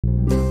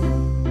Welcome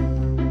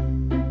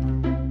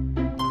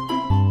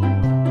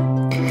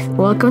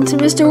to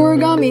Mr.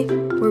 Origami,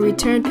 where we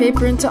turn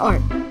paper into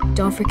art.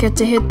 Don't forget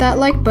to hit that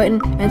like button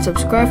and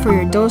subscribe for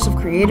your dose of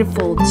creative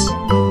folds.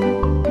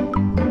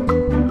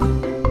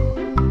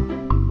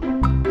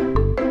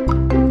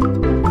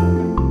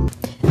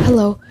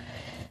 Hello,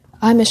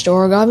 I'm Mr.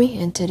 Origami,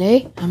 and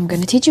today I'm going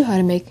to teach you how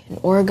to make an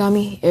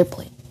origami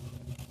airplane.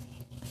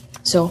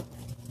 So,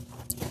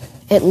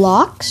 it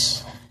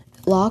locks,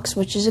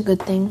 which is a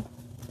good thing.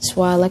 That's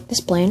why I like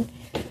this plane.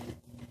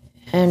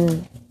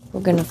 And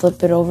we're gonna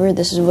flip it over.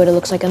 This is what it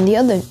looks like on the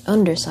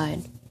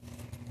underside.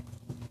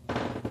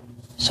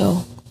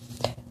 So,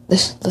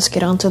 let's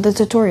get on to the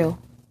tutorial.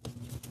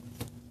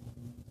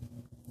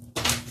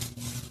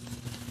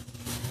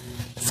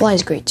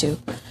 Fly's great too.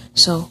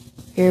 So,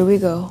 here we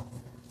go.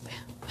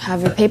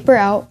 Have your paper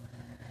out,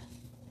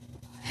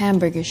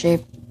 hamburger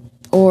shape,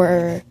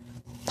 or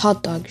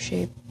hot dog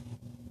shape.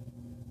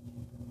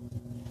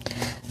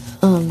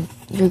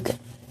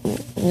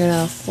 You're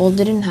gonna fold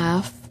it in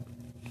half.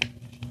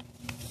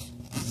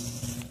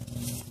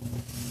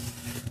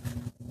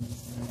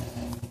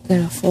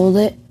 Gonna fold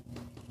it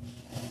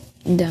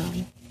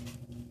down.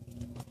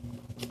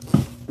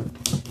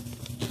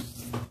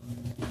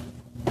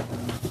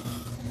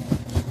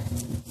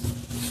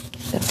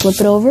 Gonna flip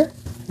it over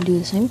and do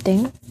the same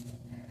thing.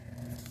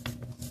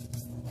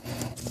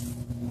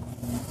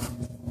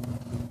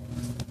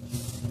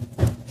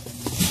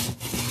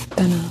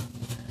 Gonna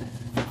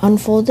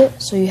unfold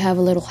it so you have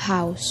a little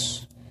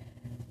house.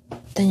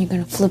 Then you're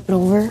gonna flip it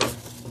over.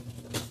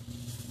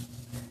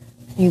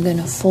 You're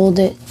gonna fold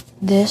it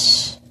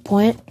this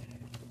point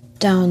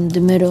down the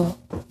middle.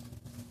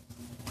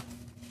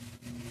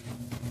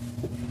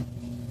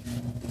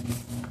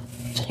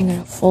 So you're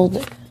gonna fold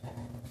it.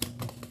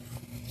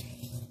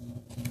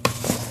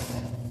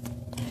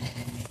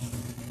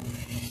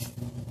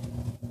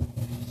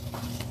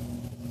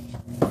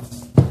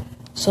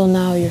 So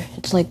now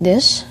it's like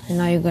this, and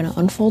now you're gonna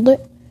unfold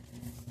it.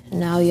 And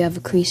now you have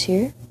a crease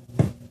here.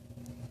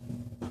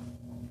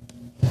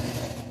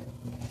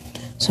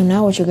 So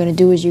now what you're going to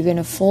do is you're going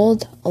to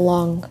fold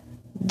along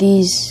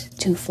these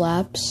two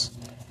flaps.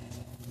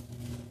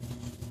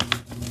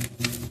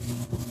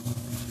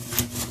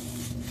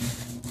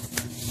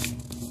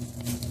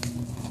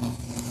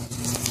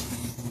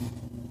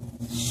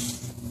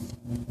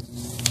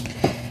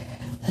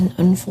 Then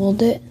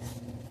unfold it.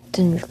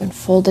 Then you're going to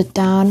fold it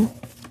down.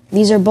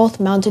 These are both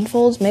mountain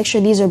folds. Make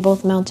sure these are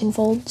both mountain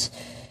folds.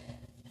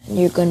 And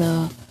you're going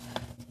to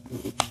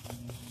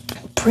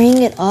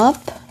bring it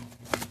up.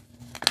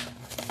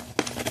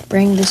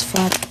 Bring this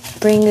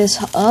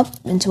up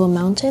into a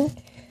mountain.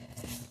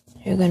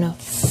 You're gonna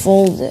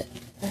fold it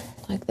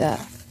like that.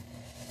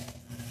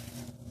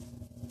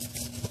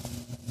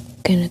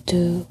 And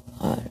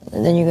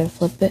then you're gonna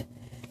flip it.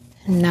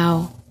 And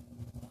now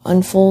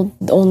unfold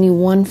only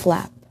one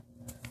flap.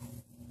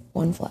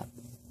 One flap.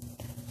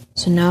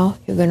 So now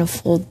you're gonna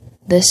fold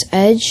this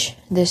edge,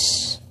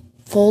 this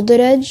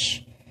folded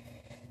edge,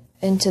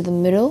 into the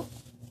middle.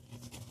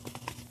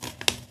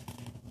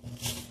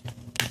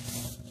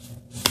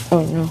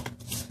 Oh no,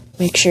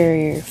 make sure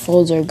your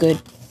folds are good.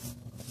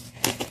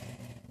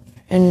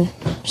 And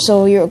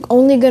so you're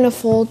only gonna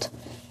fold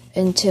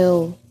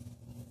until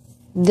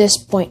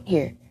this point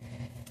here.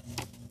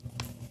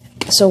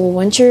 So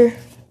once your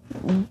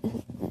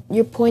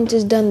point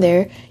is done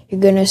there, you're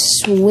gonna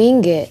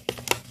swing it.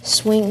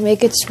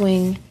 Make it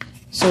swing.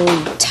 So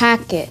you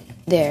tack it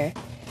there.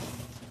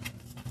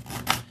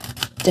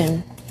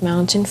 Then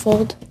mountain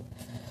fold.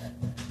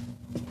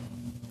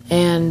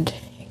 And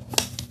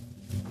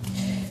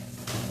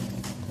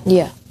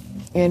yeah,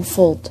 and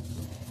fold.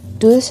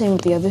 Do the same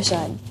with the other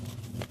side.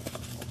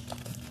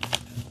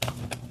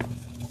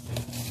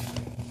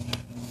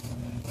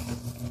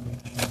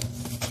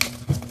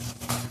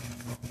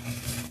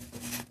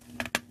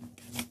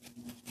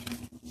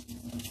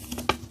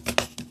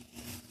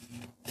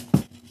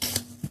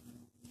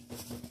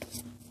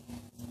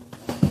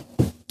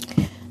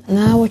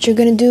 Now what you're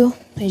gonna do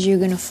is you're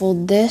gonna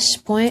fold this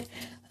point,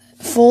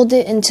 fold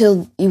it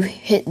until you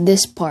hit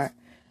this part.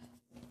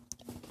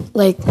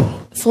 Like,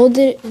 fold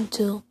it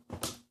until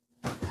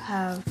you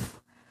have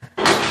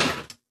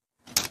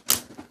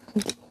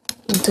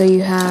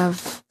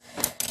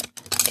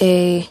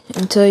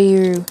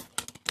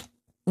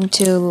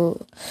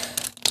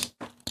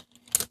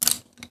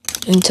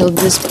until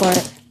this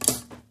part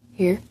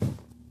here.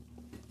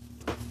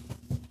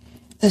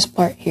 This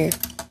part here.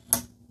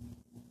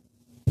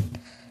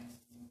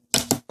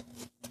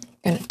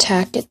 Gonna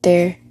tack it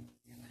there.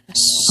 Gonna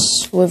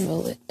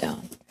swivel it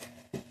down.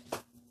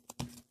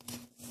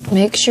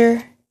 Make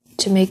sure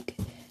to make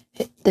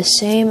it the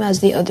same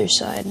as the other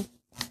side.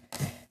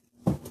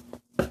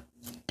 And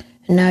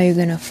now you're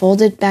gonna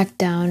fold it back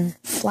down,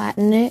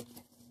 flatten it,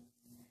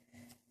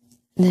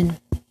 and then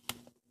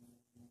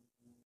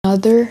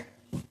another,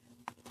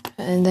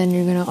 and then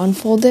you're gonna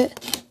unfold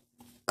it,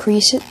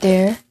 crease it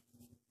there,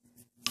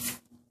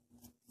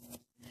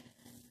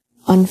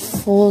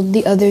 unfold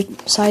the other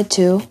side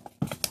too,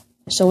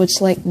 so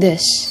it's like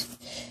this.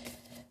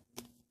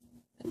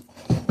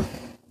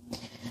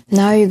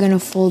 Now you're gonna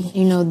fold,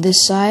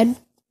 this side,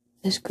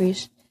 this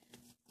crease,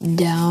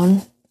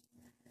 down.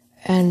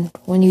 And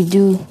when you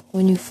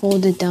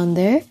fold it down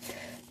there,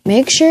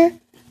 make sure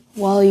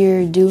while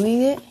you're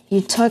doing it,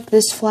 you tuck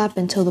this flap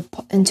into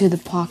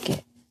the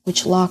pocket,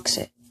 which locks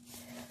it.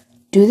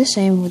 Do the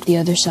same with the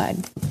other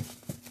side.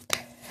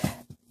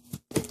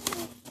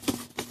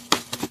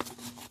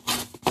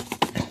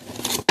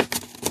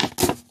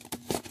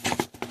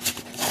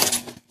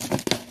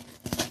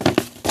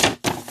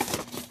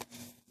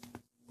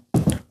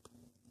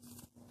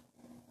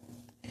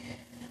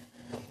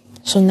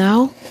 So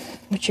now,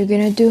 what you're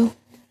gonna do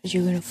is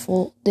you're gonna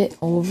fold it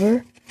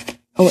over.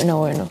 Oh, wait,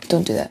 no,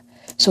 don't do that.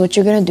 So what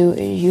you're gonna do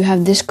is you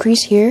have this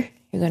crease here.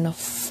 You're gonna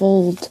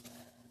fold.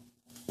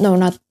 No,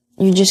 not.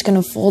 You're just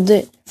gonna fold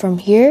it from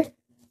here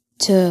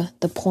to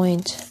the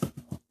point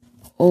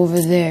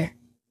over there.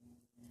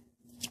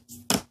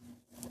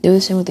 Do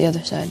the same with the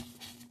other side.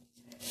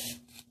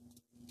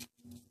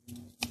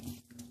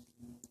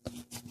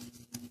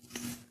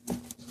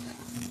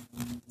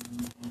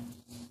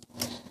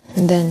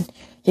 And then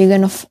you're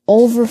gonna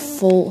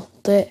overfold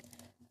it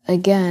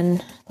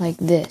again like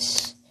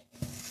this.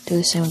 Do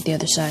the same with the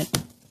other side.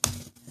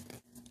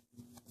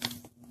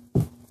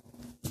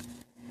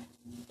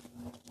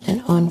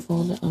 And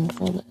unfold it.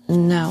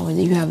 And now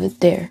you have it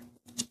there.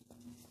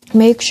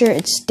 Make sure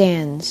it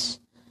stands.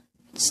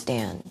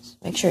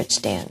 Make sure it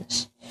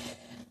stands.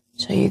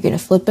 So you're gonna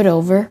flip it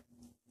over.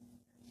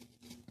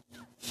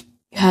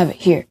 You have it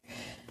here.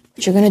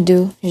 What you're gonna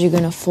do is you're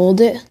gonna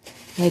fold it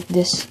like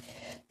this.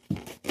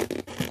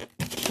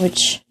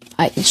 Which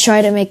I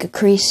try to make a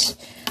crease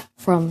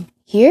from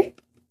here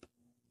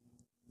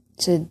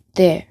to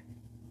there.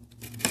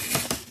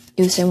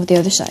 Do the same with the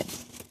other side.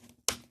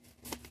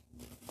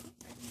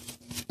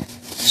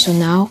 So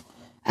now,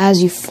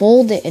 as you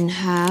fold it in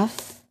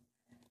half,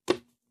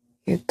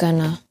 you're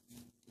gonna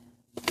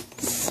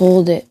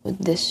fold it with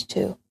this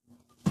too,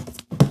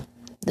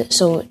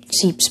 so it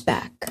seeps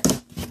back.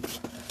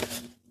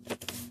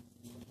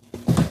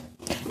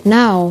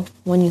 Now,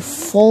 when you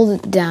fold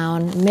it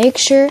down, make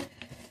sure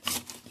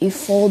you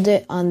fold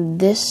it on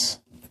this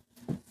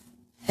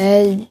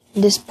edge,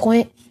 this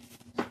point,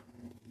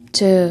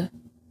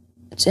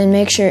 and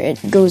make sure it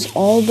goes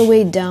all the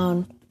way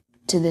down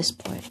to this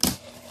point.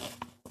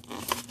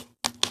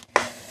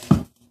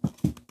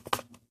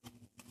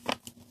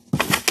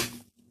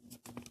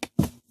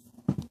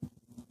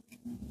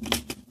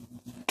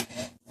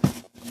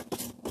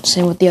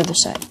 Same with the other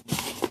side.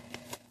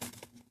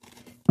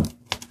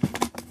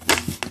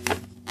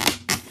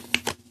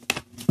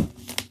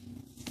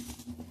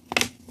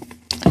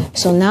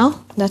 So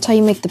now, that's how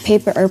you make the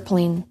paper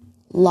airplane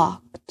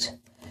locked.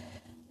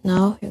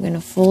 Now, you're going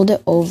to fold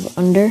it over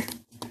under,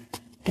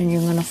 and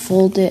you're going to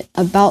fold it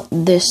about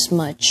this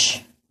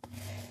much.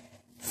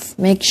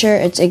 Make sure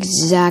it's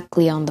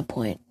exactly on the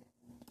point.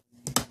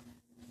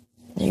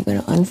 Then you're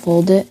going to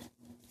unfold it,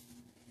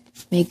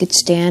 make it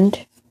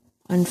stand,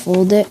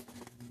 unfold it,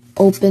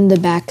 open the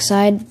back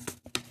side,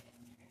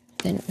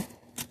 then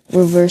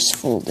reverse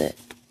fold it.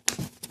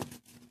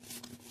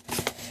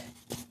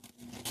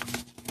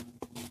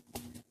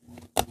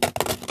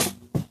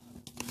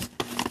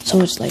 So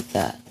it's like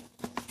that.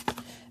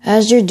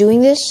 As you're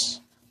doing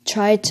this,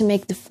 try to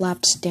make the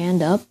flap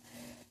stand up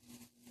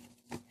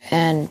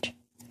and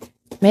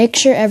make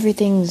sure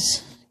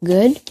everything's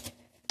good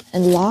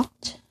and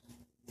locked.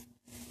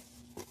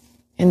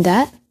 And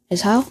that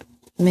is how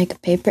you make a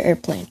paper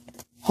airplane.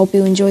 Hope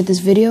you enjoyed this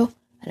video,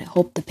 and I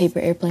hope the paper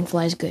airplane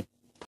flies good.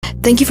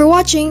 Thank you for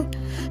watching.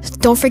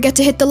 Don't forget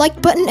to hit the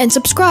like button and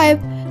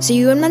subscribe. See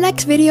you in my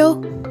next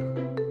video.